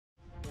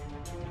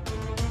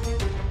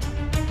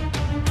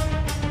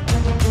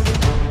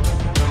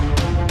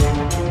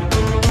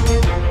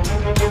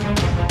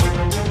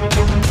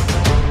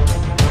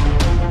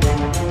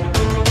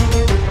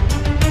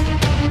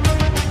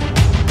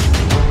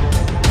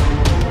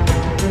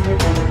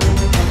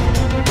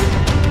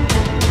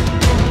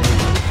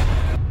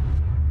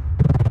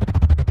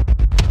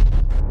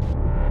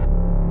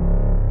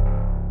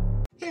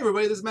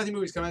is Matthew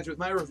Movies coming at you with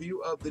my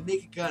review of The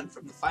Naked Gun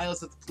from the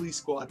Files of the Police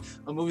Squad,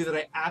 a movie that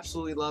I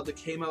absolutely love that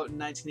came out in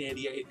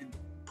 1988 and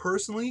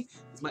personally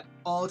it's my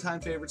all-time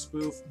favorite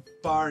spoof,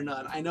 bar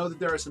none. I know that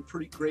there are some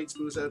pretty great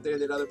spoofs out there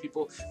that other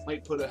people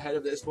might put ahead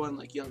of this one,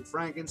 like Young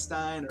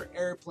Frankenstein or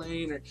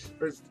Airplane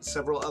or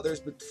several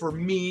others, but for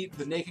me,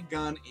 The Naked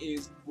Gun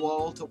is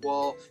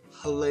wall-to-wall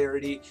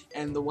hilarity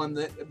and the one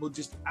that will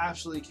just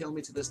absolutely kill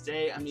me to this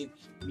day. I mean,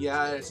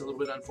 yeah, it's a little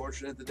bit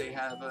unfortunate that they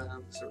have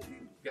a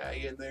certain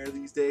guy in there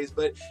these days,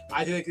 but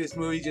I think this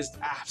movie just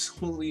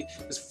absolutely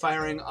is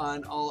firing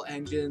on all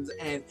engines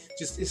and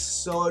just is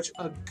such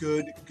a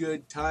good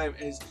time.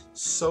 It is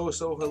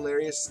so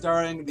hilarious,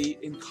 starring the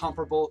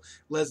incomparable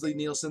Leslie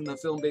Nielsen. The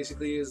film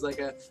basically is like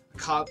a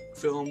cop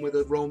film with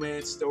a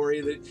romance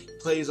story that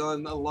plays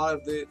on a lot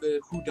of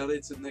the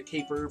whodunits and the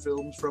caper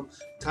films from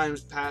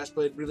times past,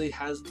 but really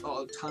has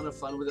a ton of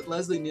fun with it.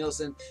 Leslie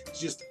Nielsen is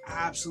just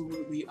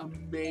absolutely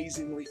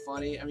amazingly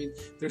funny. I mean,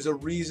 there's a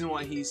reason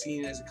why he's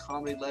seen as a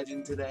comedy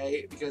legend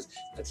today, because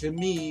to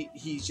me,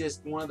 he's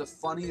just one of the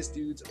funniest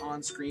dudes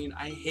on screen.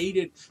 I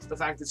hated the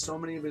fact that so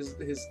many of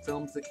his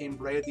films that came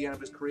right at the end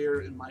of his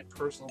career, in my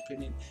personal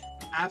opinion,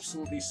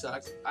 absolutely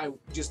sucked. I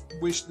just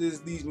wish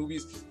these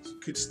movies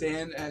could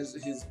stand as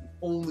his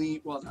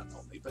only, well, not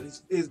only, but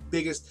his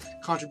biggest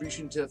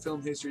contribution to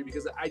film history,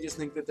 because I just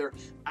think that they're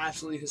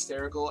absolutely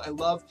hysterical. I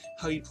love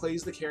how he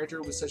plays the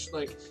character with such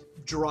like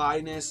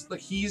dryness.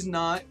 Like, he's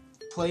not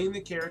playing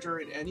the character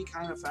in any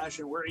kind of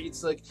fashion where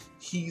it's like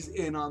he's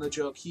in on the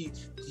joke. He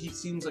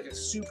seems like a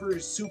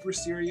super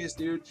serious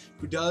dude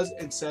who does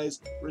and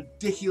says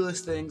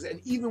ridiculous things,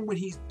 and even when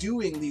he's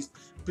doing these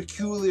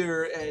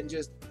peculiar and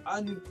just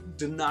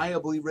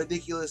undeniably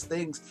ridiculous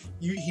things,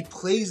 he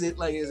plays it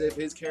like as if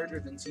his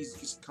character thinks he's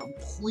just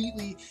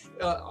completely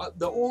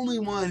the only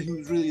one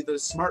who's really the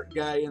smart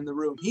guy in the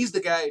room. He's the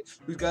guy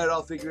who's got it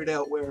all figured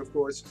out, where of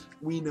course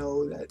we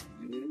know that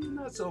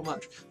not so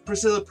much.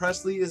 Priscilla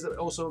Presley is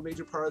also a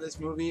major part of this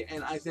movie,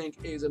 and I think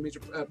is a major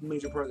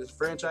part of this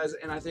franchise,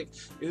 and I think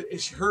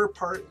her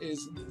part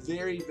is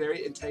very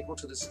integral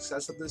to the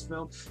success of this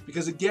film,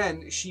 because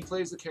again, she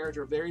plays the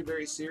character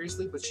very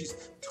seriously, but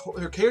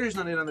her character's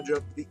not in on the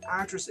joke, the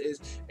actress is,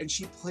 and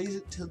she plays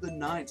it to the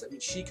nines. I mean,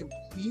 she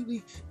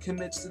completely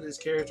commits to this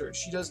character.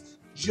 She does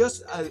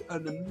just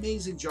an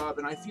amazing job,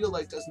 and I feel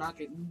like does not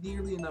get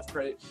nearly enough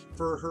credit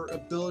for her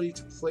ability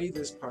to play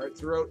this part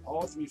throughout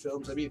all three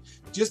films. I mean,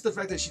 just the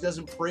fact that she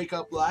doesn't break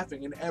up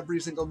laughing in every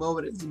single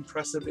moment is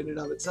impressive in and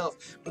of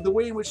itself, but the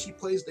way in which she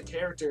plays the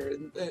character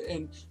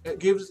and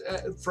gives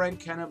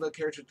Frank kind of a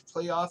character to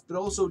play off, but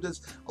also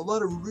does a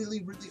lot of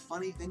really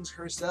funny things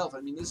herself. I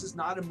mean, this is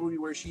not a movie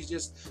where she's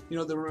just, you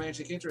know, the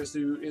romantic interest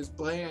who is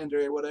bland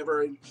or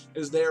whatever and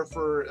is there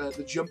for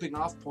the jumping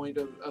off point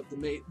of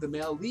the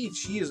male lead.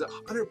 She is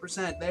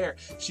 100% there.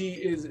 She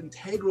is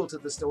integral to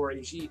the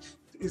story. She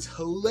is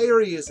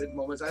hilarious at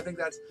moments. I think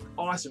that's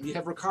awesome. You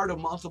have Ricardo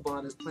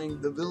Montalban as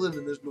playing the villain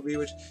in this movie,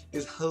 which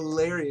is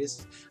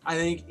hilarious. I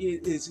think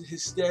it is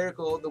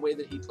hysterical the way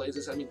that he plays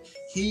this. I mean,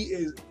 he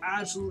is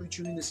absolutely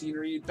chewing the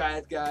scenery.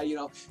 Bad guy, you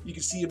know. You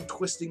can see him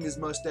twisting his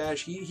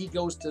mustache. He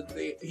goes to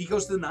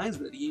the nines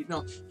with it.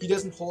 He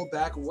doesn't hold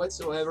back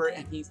whatsoever,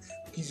 and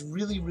he's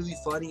really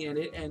funny in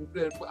it. And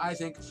I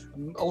think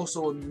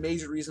also a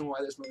major reason why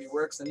this movie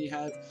works. Then you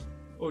have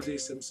O.J.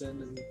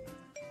 Simpson and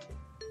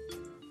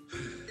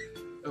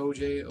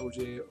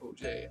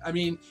OJ. I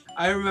mean,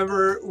 I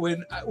remember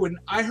when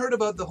I heard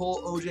about the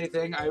whole OJ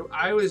thing,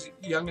 I was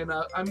young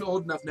enough, I'm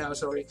old enough now,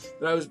 sorry,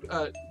 that I was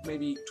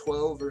maybe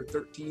 12 or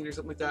 13 or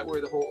something like that, where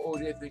the whole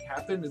OJ thing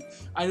happened, and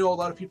I know a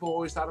lot of people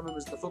always thought of him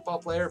as the football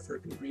player for a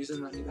good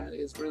reason. I mean, that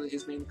is really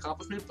his main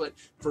accomplishment, but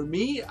for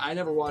me, I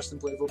never watched him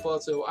play football,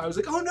 so I was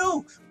like, oh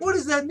no, what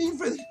does that mean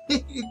for the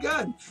Naked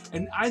Gun?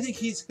 And I think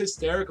he's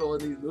hysterical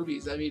in these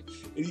movies. I mean,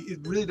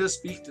 it really does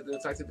speak to the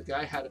fact that the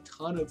guy had a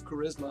ton of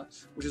charisma,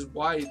 which is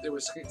why there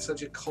was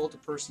such a cult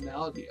of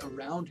personality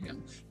around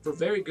him for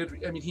very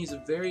good. I mean, he's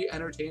a very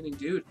entertaining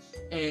dude,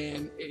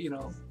 and you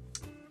know,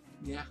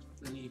 yeah.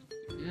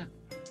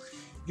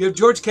 You have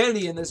George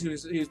Kennedy in this,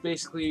 who's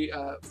basically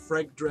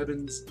Frank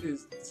Drebin's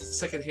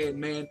second-hand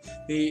man,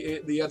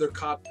 the other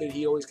cop that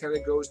he always kind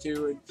of goes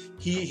to, and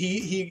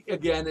he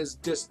again is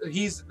just,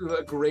 he's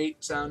a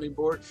great sounding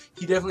board.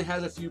 He definitely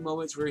has a few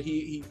moments where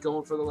he's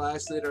going for the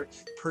laughs that are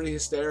pretty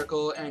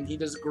hysterical, and he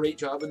does a great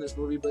job in this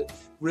movie, but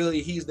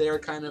really he's there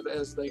kind of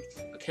as like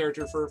a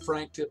character for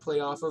Frank to play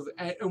off of.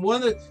 And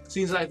one of the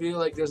scenes that I feel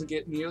like doesn't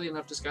get nearly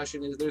enough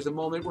discussion is there's a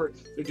moment where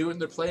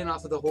they're playing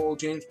off of the whole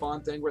James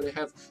Bond thing, where they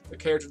have a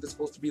character that's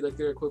supposed to be like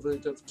their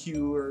equivalent of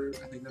Q, or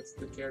I think that's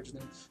the character's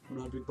name. I'm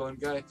not a big Bond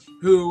guy.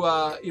 Who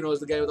you know, is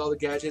the guy with all the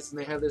gadgets, and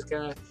they have this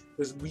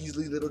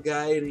Weasley little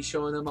guy, and he's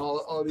showing them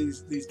all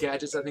these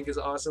gadgets. I think is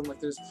awesome. Like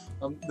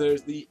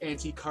there's the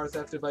anti-car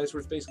theft device, where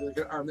it's basically like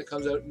an arm that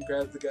comes out and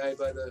grabs the guy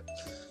by the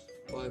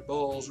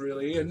balls,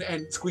 really, and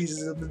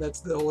squeezes him, and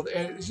that's the whole.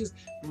 And it's just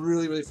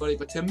really funny.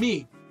 But to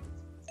me,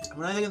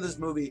 when I think of this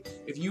movie,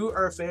 if you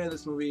are a fan of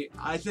this movie,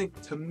 I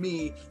think, to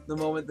me, the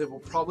moment that will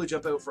probably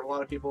jump out for a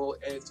lot of people,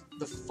 and it's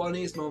the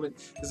funniest moment,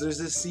 is there's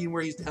this scene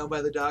where he's down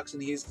by the docks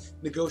and he's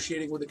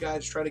negotiating with the guy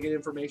to try to get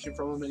information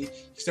from him, and he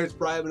starts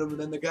bribing him, and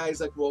then the guy's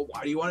like, well,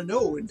 why do you want to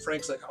know? And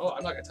Frank's like, oh,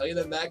 I'm not going to tell you.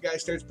 Then that guy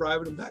starts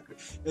bribing him back, and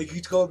he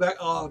keeps going back.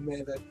 Oh,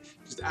 man, that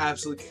just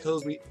absolutely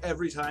kills me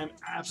every time.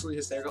 Absolutely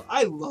hysterical.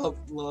 I love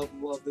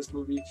this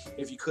movie,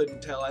 if you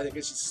couldn't tell. I think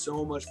it's just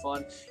so much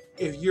fun.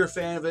 If you're a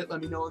fan of it,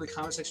 let me know in the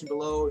comment section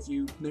below. If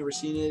you've never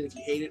seen it, if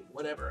you hate it,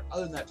 whatever.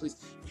 Other than that, please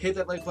hit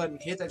that like button,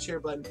 hit that share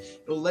button.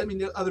 It'll let me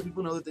know, other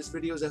people know that this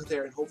video is out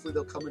there, and hopefully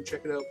they'll come and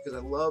check it out, because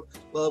I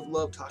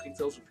love talking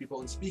films with people.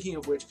 And speaking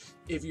of which,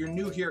 if you're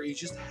new here, you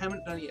just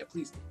haven't done it yet,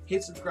 please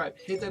hit subscribe,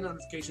 hit that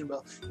notification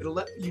bell. It'll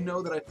let you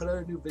know that I put out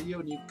a new video,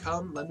 and you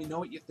come, let me know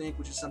what you think,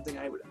 which is something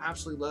I would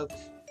absolutely love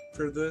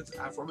for the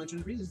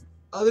aforementioned reasons.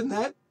 Other than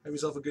that, have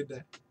yourself a good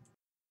day.